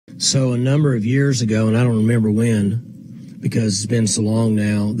So a number of years ago, and I don't remember when, because it's been so long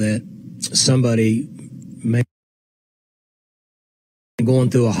now, that somebody may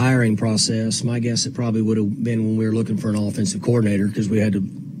going through a hiring process. My guess it probably would have been when we were looking for an offensive coordinator, because we had to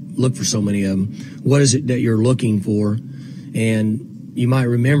look for so many of them. What is it that you're looking for? And you might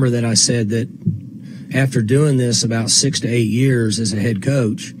remember that I said that after doing this about 6 to 8 years as a head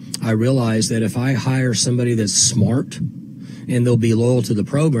coach, I realized that if I hire somebody that's smart and they'll be loyal to the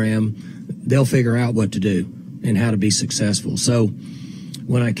program, they'll figure out what to do and how to be successful. So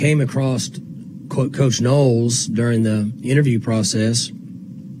when I came across Coach Knowles during the interview process,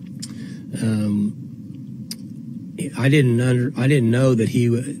 I didn't know that he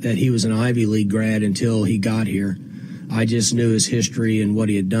was an Ivy League grad until he got here. I just knew his history and what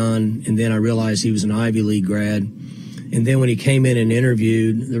he had done, and then I realized he was an Ivy League grad. And then when he came in and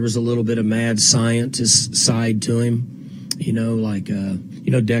interviewed, there was a little bit of mad scientist side to him. Like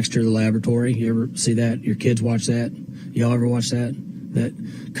Dexter the Laboratory. You ever see that? Your kids watch that? Y'all ever watch that? That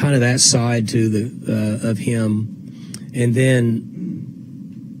kind of that side to the of him. And then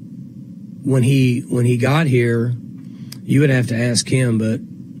when he got here, you would have to ask him, but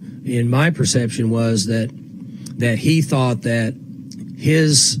in my perception was that he thought that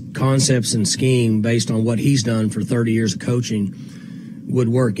his concepts and scheme based on what he's done for 30 years of coaching would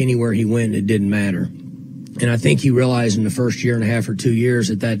work anywhere he went. It didn't matter. And I think he realized in the first year and a half or 2 years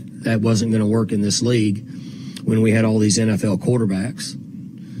that wasn't going to work in this league when we had all these NFL quarterbacks.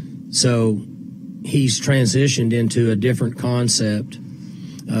 So he's transitioned into a different concept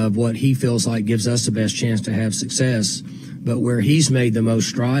of what he feels like gives us the best chance to have success. But where he's made the most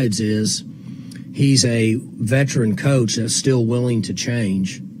strides is he's a veteran coach that's still willing to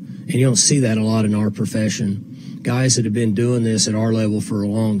change. And you don't see that a lot in our profession. Guys that have been doing this at our level for a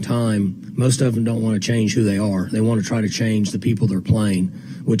long time, most of them don't want to change who they are. They want to try to change the people they're playing,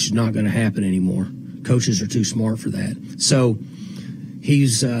 which is not going to happen anymore. Coaches are too smart for that. So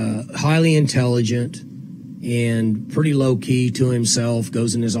he's highly intelligent and pretty low key to himself,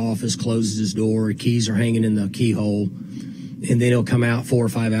 goes in his office, closes his door, keys are hanging in the keyhole, and then he'll come out 4 or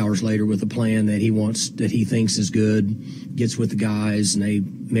 5 hours later with a plan that he thinks is good, gets with the guys, and they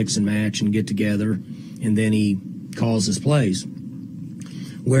mix and match and get together, and then he calls his plays.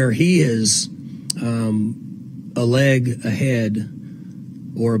 Where he is a leg ahead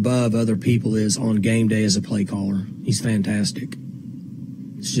or above other people is on game day as a play caller. He's fantastic.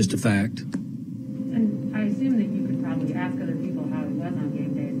 It's just a fact. And I assume that you could probably ask other people how he was on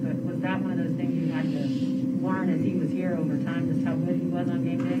game days, but was that one of those things you had to learn as he was here over time, just how good he was on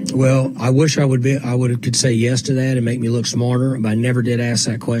game days? Well, I wish I could say yes to that and make me look smarter, but I never did ask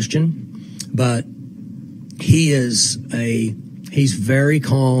that question. But he's very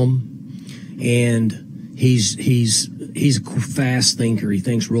calm, and he's a fast thinker. He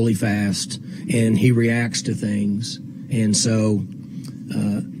thinks really fast, and he reacts to things. And so,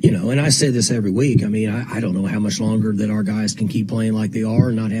 and I say this every week. I mean, I don't know how much longer that our guys can keep playing like they are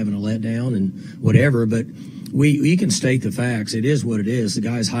and not having a letdown and whatever, but we can state the facts. It is what it is. The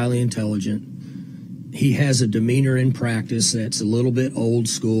guy's highly intelligent. He has a demeanor in practice that's a little bit old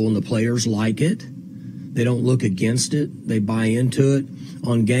school, and the players like it. They don't look against it. They buy into it.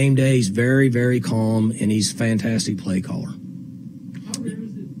 On game day, he's very, very calm, and he's a fantastic play caller. How rare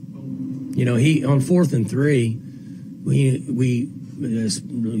is it? He on 4th and 3,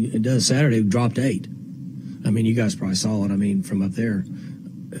 it does Saturday, dropped 8. I mean, you guys probably saw it. I mean, from up there,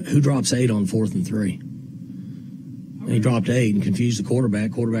 who drops 8 on 4th and 3? And he dropped 8 and confused the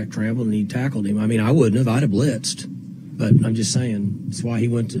quarterback. Quarterback trampled, and he tackled him. I mean, I wouldn't have. I'd have blitzed. But I'm just saying, that's why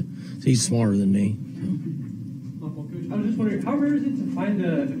he's smarter than me. I was just wondering, how rare is it to find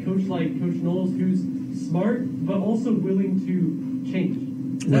a coach like Coach Knowles who's smart but also willing to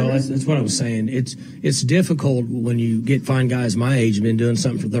change? Well, that's what I was saying. It's difficult when you find guys my age have been doing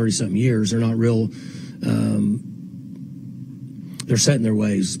something for 30-something years. They're not real. They're set in their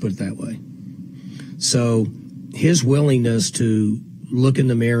ways, let's put it that way. So his willingness to look in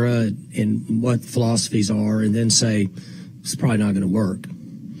the mirror and what philosophies are, and then say it's probably not going to work.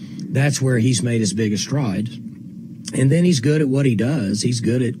 That's where he's made his biggest stride. And then he's good at what he does. He's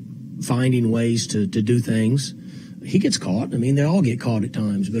good at finding ways to do things. He gets caught. I mean, they all get caught at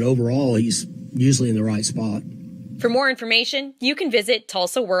times, but overall, he's usually in the right spot. For more information, you can visit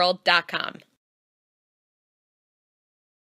TulsaWorld.com.